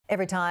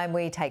Every time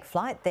we take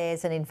flight,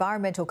 there's an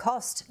environmental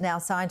cost. Now,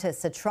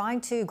 scientists are trying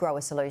to grow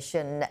a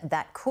solution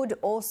that could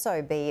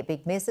also be a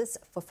big business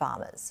for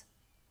farmers.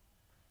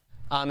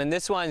 And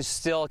this one's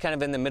still kind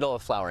of in the middle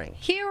of flowering.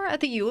 Here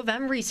at the U of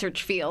M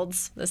research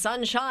fields, the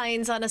sun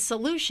shines on a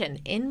solution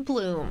in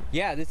bloom.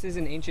 Yeah, this is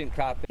an ancient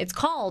crop. It's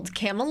called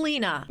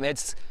Camelina.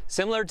 It's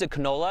similar to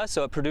canola,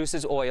 so it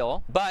produces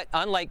oil, but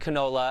unlike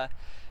canola,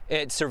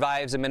 it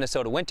survives a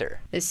Minnesota winter.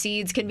 The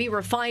seeds can be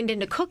refined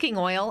into cooking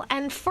oil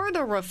and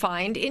further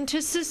refined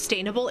into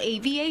sustainable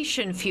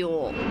aviation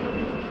fuel.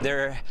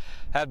 There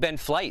have been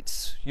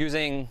flights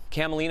using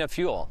Camelina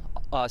fuel.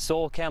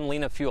 Sole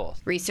Camelina fuel.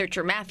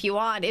 Researcher Matthew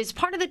Ott is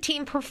part of the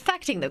team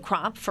perfecting the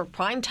crop for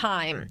prime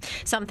time.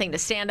 Something to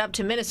stand up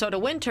to Minnesota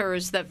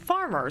winters that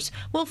farmers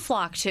will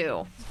flock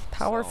to.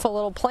 Powerful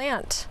little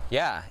plant.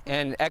 Yeah,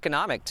 and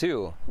economic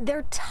too.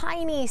 They're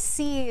tiny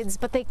seeds,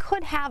 but they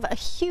could have a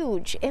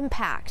huge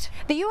impact.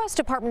 The U.S.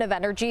 Department of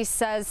Energy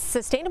says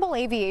sustainable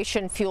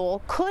aviation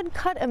fuel could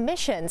cut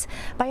emissions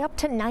by up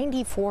to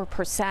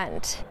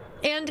 94%.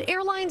 And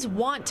airlines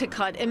want to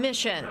cut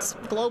emissions.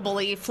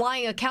 Globally,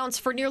 flying accounts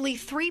for nearly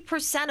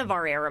 3% of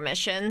our air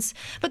emissions,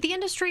 but the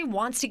industry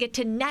wants to get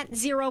to net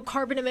zero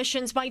carbon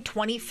emissions by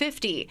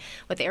 2050,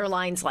 with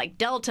airlines like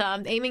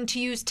Delta aiming to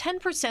use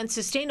 10%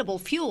 sustainable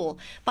fuel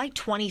by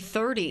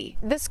 2030.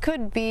 This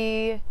could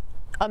be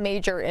a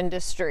major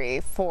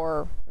industry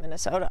for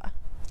Minnesota.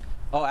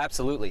 Oh,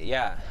 absolutely,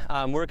 yeah.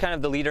 We're kind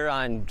of the leader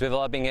on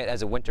developing it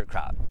as a winter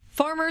crop.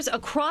 Farmers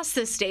across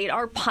the state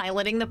are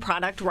piloting the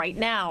product right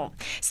now.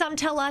 Some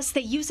tell us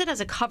they use it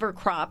as a cover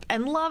crop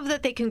and love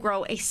that they can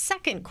grow a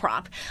second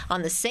crop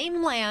on the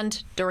same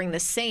land during the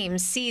same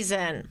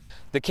season.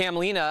 The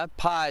Camelina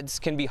pods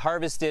can be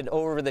harvested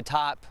over the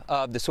top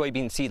of the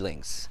soybean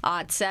seedlings.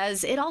 Ott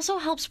says it also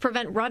helps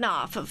prevent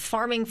runoff of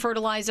farming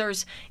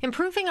fertilizers,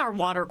 improving our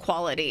water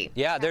quality.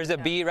 Yeah, there's a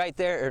bee right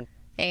there.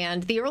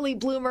 And the early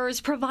bloomers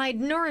provide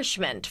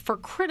nourishment for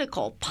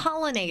critical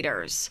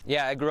pollinators.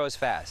 Yeah, it grows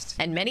fast.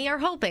 And many are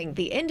hoping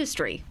the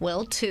industry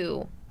will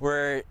too.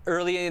 We're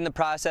early in the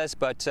process,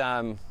 but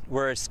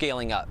we're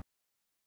scaling up.